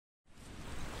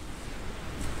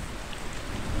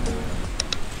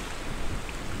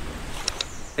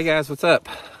Hey guys, what's up?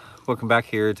 Welcome back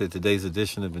here to today's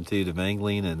edition of Intuitive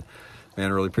Angling. And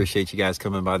man, I really appreciate you guys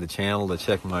coming by the channel to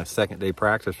check my second day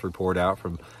practice report out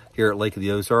from here at Lake of the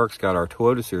Ozarks. Got our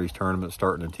Toyota Series tournament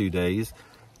starting in 2 days.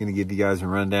 Going to give you guys a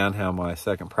rundown how my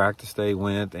second practice day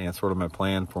went and sort of my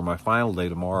plan for my final day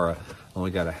tomorrow.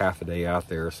 Only got a half a day out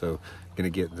there, so going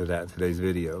to get into that in today's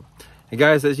video. And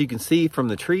guys, as you can see from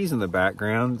the trees in the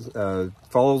background,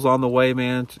 fall's on the way,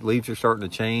 man. Leaves are starting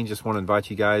to change. Just want to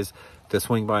invite you guys to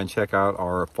swing by and check out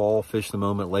our fall Fish the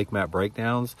Moment lake map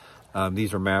breakdowns.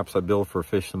 These are maps I built for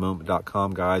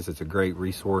fishthemoment.com, guys. It's a great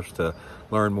resource to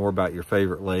learn more about your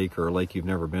favorite lake or a lake you've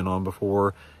never been on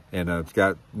before. And it's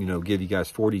got, give you guys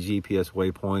 40 GPS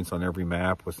waypoints on every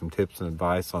map with some tips and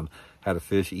advice on how to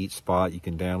fish each spot. You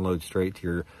can download straight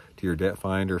to your depth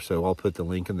finder. So I'll put the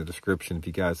link in the description if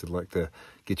you guys would like to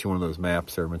get you one of those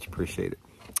maps there. Much appreciated.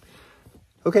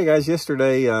 Okay, guys,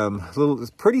 yesterday,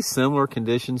 pretty similar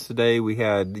conditions today. We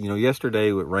had, yesterday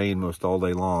it rained most all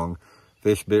day long.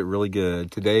 Fish bit really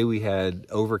good. Today we had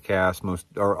overcast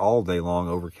all day long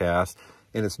overcast.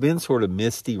 And it's been sort of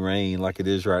misty rain like it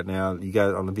is right now. You guys,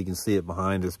 I don't know if you can see it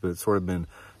behind us, but it's sort of been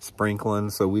sprinkling.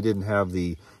 So we didn't have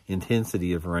the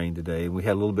intensity of rain today. And we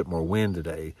had a little bit more wind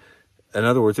today. In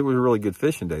other words, it was a really good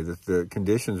fishing day. The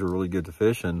conditions were really good to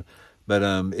fish in. But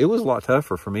it was a lot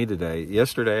tougher for me today.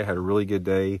 Yesterday I had a really good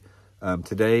day.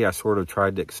 Today I sort of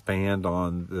tried to expand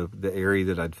on the area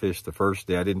that I'd fished the first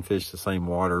day. I didn't fish the same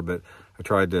water, but I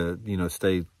tried to,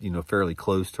 stay, fairly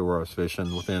close to where I was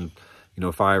fishing within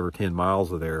 5 or 10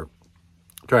 miles of there.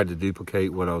 Tried to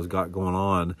duplicate what I was got going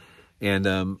on.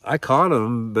 And I caught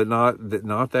them, but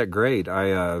not that great.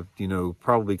 I,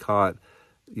 probably caught,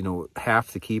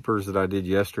 half the keepers that I did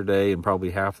yesterday and probably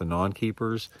half the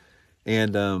non-keepers.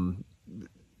 And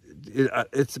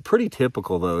it's pretty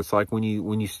typical though. It's like when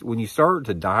you start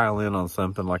to dial in on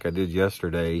something like I did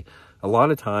yesterday, a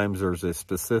lot of times there's a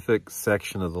specific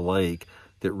section of the lake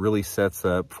that really sets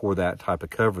up for that type of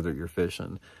cover that you're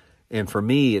fishing. And for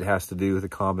me, it has to do with a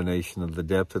combination of the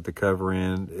depth that the cover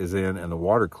is in and the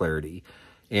water clarity.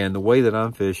 And the way that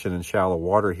I'm fishing in shallow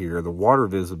water here, the water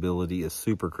visibility is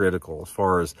super critical as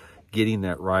far as getting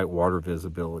that right water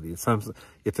visibility.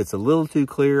 If it's a little too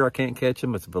clear, I can't catch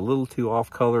them. If it's a little too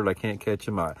off-colored, I can't catch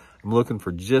them. I'm looking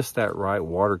for just that right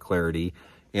water clarity.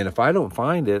 And if I don't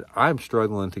find it, I'm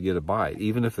struggling to get a bite,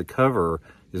 even if the cover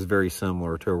is very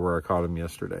similar to where I caught them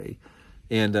yesterday.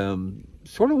 And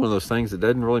sort of one of those things that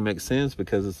doesn't really make sense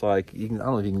because it's like, I don't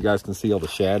know if you guys can see all the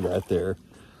shad right there.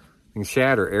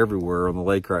 Shad are everywhere on the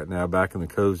lake right now, back in the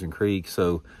coves and creeks.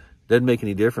 So it doesn't make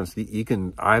any difference.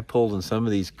 I pulled in some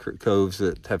of these coves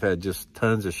that have had just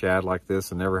tons of shad like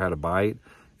this and never had a bite,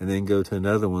 and then go to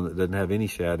another one that doesn't have any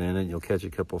shad in it, and you'll catch a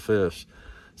couple fish.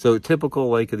 So typical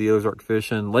Lake of the Ozarks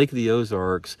fishing. Lake of the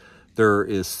Ozarks, there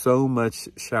is so much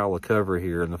shallow cover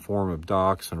here in the form of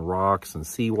docks and rocks and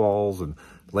seawalls and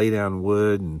lay down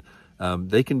wood, and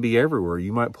they can be everywhere.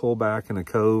 You might pull back in a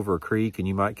cove or a creek and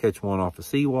you might catch one off a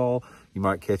seawall. You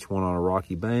might catch one on a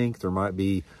rocky bank. There might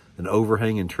be an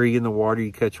overhanging tree in the water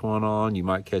you catch one on. You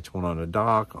might catch one on a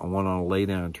dock, one on a lay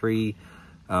down tree.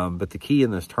 But the key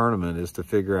in this tournament is to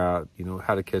figure out,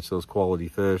 how to catch those quality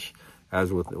fish,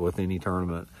 as with any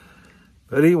tournament.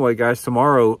 But anyway, guys,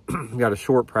 tomorrow we got a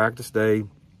short practice day.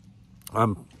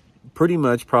 I'm pretty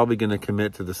much probably going to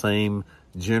commit to the same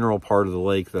general part of the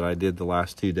lake that I did the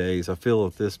last 2 days. I feel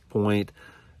at this point,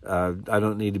 I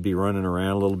don't need to be running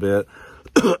around a little bit.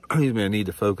 I need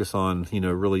to focus on,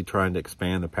 really trying to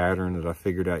expand the pattern that I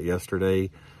figured out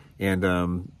yesterday. And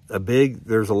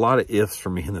there's a lot of ifs for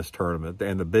me in this tournament.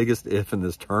 And the biggest if in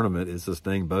this tournament is this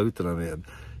dang boat that I'm in.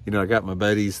 I got my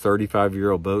buddy's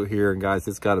 35-year-old boat here, and guys,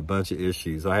 it's got a bunch of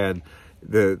issues.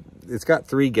 It's got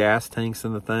 3 gas tanks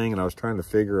in the thing, and I was trying to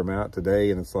figure them out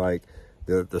today, and it's like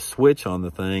the switch on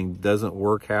the thing doesn't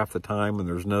work half the time, and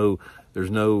there's no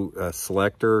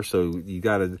selector, so you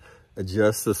got to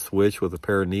adjust the switch with a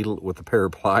pair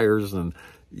of pliers, and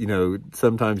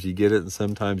sometimes you get it and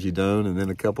sometimes you don't, and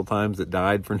then a couple times it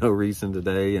died for no reason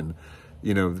today, and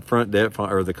the front depth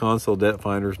or the console depth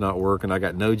finder's not working. I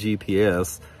got no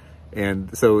GPS.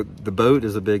 And so the boat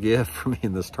is a big if for me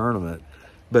in this tournament.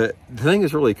 But the thing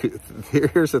is really,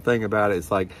 here's the thing about it.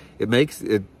 It's like,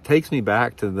 it takes me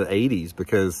back to the 80s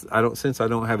because since I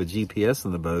don't have a GPS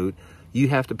in the boat, you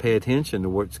have to pay attention to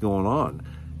what's going on.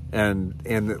 And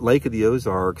the Lake of the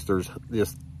Ozarks, there's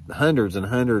just hundreds and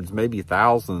hundreds, maybe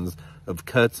thousands of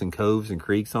cuts and coves and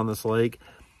creeks on this lake.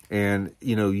 And,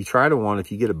 you try to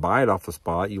if you get a bite off a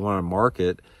spot, you want to mark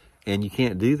it, and you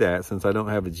can't do that since I don't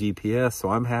have a GPS. So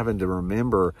I'm having to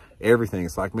remember everything.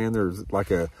 It's like, man, there's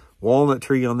like a walnut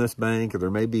tree on this bank, or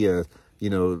there may be a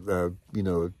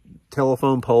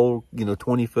telephone pole,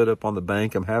 20 foot up on the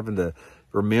bank. I'm having to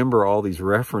remember all these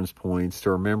reference points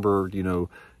to remember,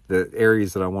 the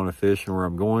areas that I want to fish and where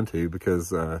I'm going to,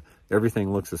 because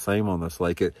everything looks the same on this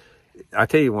lake. I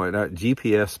tell you what,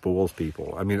 GPS spoils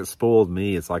people. I mean, it spoiled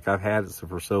me. It's like I've had it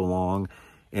for so long,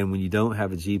 and when you don't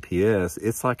have a GPS,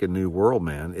 it's like a new world,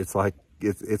 man. It's like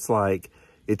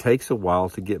it takes a while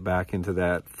to get back into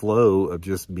that flow of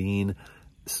just being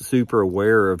super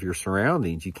aware of your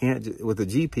surroundings. You can't, with a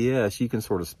GPS, you can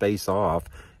sort of space off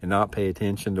and not pay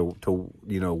attention to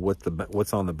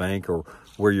what's on the bank or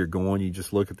where you're going. You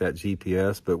just look at that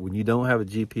GPS. But when you don't have a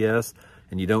GPS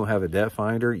and you don't have a depth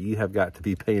finder, you have got to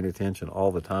be paying attention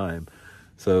all the time.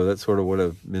 So that's sort of what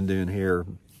I've been doing here.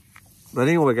 But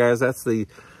anyway, guys, that's the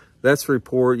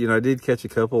report. I did catch a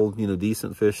couple,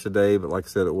 decent fish today, but like I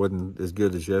said, it wasn't as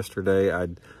good as yesterday.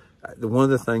 One of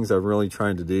the things I'm really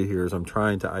trying to do here is I'm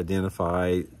trying to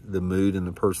identify the mood and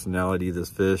the personality of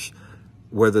this fish,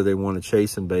 whether they want a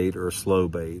chasing bait or a slow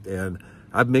bait. And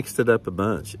I've mixed it up a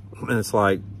bunch. And it's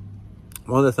like,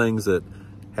 one of the things that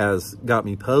has got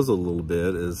me puzzled a little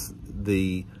bit is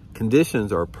the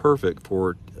conditions are perfect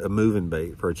for a moving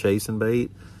bait, for a chasing bait.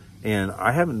 And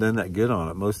I haven't done that good on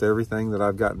it. Most everything that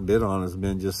I've gotten bit on has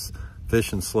been just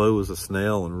fishing slow as a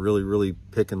snail and really, really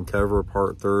picking cover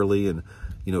apart thoroughly and,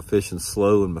 fishing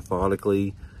slow and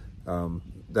methodically.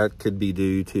 That could be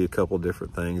due to a couple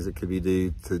different things. It could be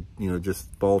due to,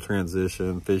 just ball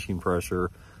transition, fishing pressure,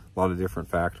 a lot of different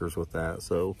factors with that.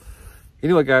 So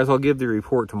anyway, guys, I'll give the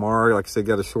report tomorrow. Like I said,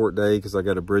 got a short day because I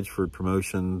got a Bridgeford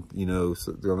promotion, so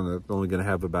I'm only going to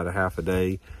have about a half a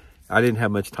day. I didn't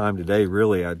have much time today,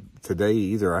 really. Today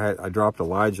either. I dropped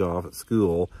Elijah off at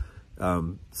school,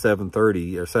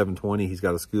 7:30 or 7:20. He's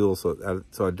got a school, so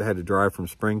I had to drive from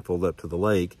Springfield up to the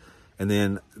lake. And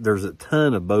then there's a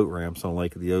ton of boat ramps on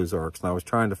Lake of the Ozarks, and I was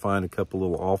trying to find a couple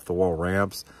little off-the-wall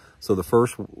ramps. So the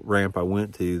first ramp I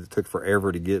went to, it took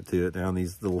forever to get to it, down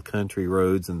these little country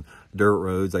roads and dirt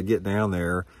roads. I get down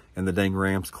there, and the dang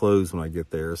ramp's closed when I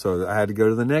get there. So I had to go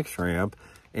to the next ramp,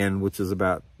 which is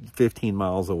about 15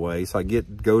 miles away. So I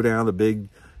go down the big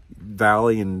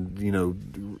valley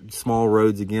and, small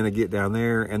roads again. I get down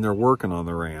there, and they're working on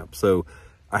the ramp. So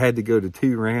I had to go to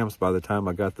 2 ramps by the time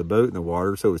I got the boat in the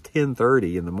water. So it was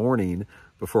 10:30 in the morning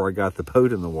before I got the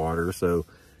boat in the water. So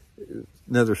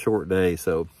another short day.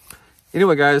 So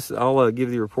anyway, guys, I'll give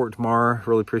you the report tomorrow.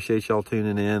 Really appreciate y'all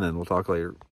tuning in, and we'll talk later.